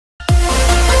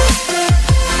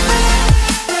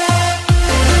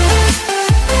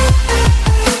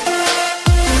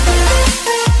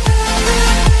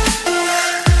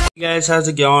guys, how's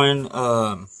it going?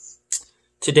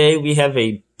 Today we have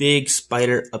a big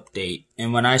spider update.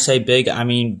 And when I say big, I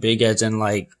mean big as in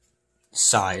like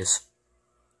size.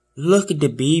 Look at the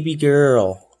baby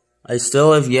girl. I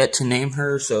still have yet to name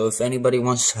her, so if anybody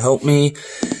wants to help me.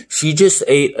 She just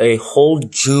ate a whole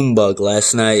June bug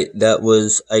last night.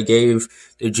 I gave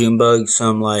the June bug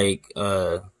some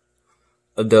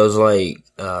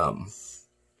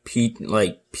peach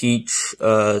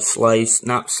slice,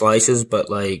 not slices, but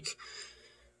like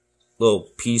little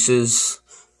pieces.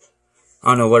 I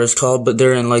don't know what it's called, but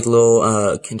they're in like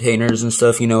little containers and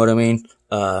stuff, you know what I mean?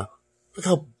 Look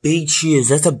how big she is.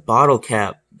 That's a bottle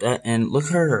cap. And look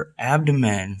at her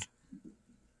abdomen.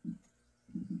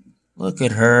 Look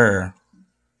at her.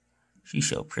 She's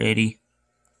so pretty.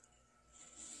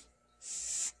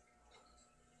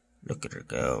 Look at her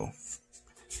go.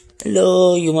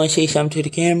 Hello, you want to say something to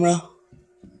the camera?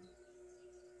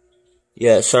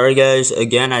 Yeah, sorry guys.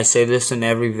 Again, I say this in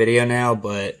every video now,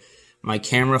 but my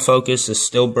camera focus is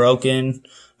still broken.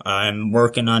 I'm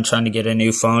working on trying to get a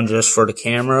new phone just for the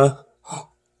camera.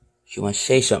 She wants to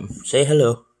say something. Say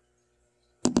hello.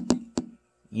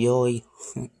 Yoy.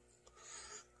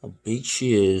 How big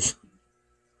she is.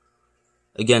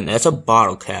 Again, that's a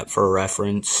bottle cap for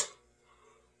reference.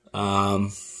 Her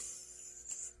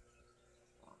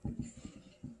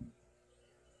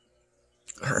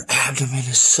abdomen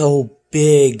is so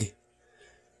big.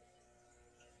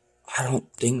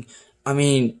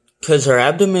 Cause her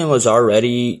abdomen was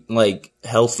already like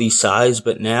healthy size,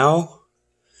 but now,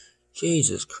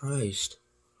 Jesus Christ.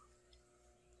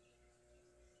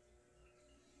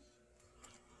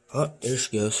 Oh, there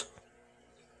she goes.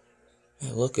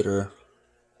 Hey, look at her.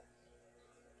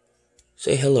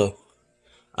 Say hello.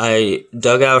 I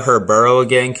dug out her burrow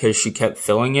again because she kept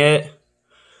filling it.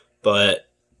 But,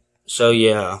 so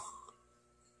yeah.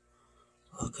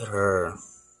 Look at her.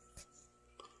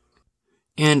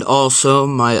 And also,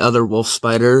 my other wolf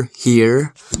spider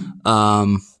here.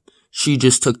 She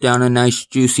just took down a nice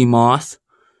juicy moth.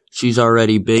 She's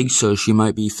already big, so she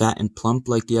might be fat and plump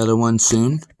like the other one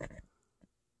soon.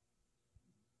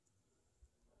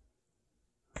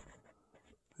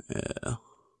 Yeah.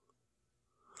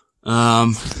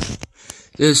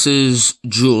 This is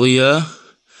Julia.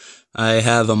 I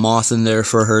have a moth in there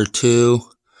for her too.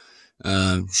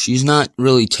 She's not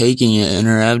really taking it, and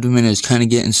her abdomen is kind of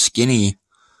getting skinny.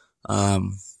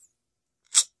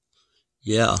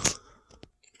 Yeah.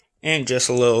 And just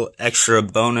a little extra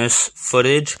bonus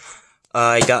footage.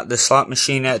 I got the slot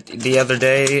machine the other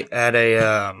day at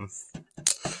a,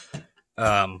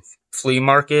 flea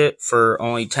market for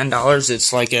only $10.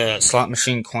 It's like a slot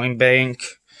machine coin bank.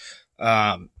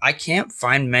 I can't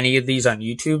find many of these on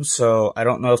YouTube, so I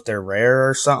don't know if they're rare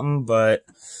or something, but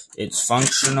it's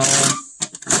functional.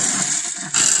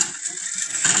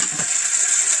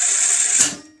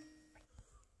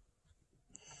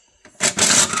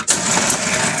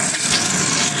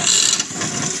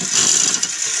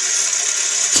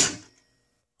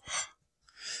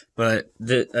 But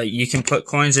you can put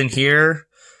coins in here.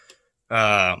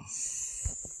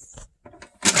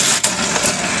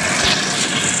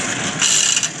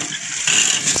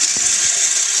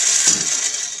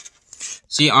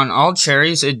 See, on all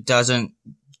cherries, it doesn't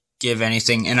give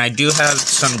anything. And I do have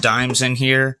some dimes in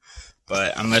here,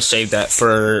 but I'm going to save that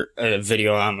for a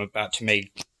video I'm about to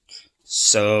make.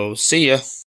 So, see ya.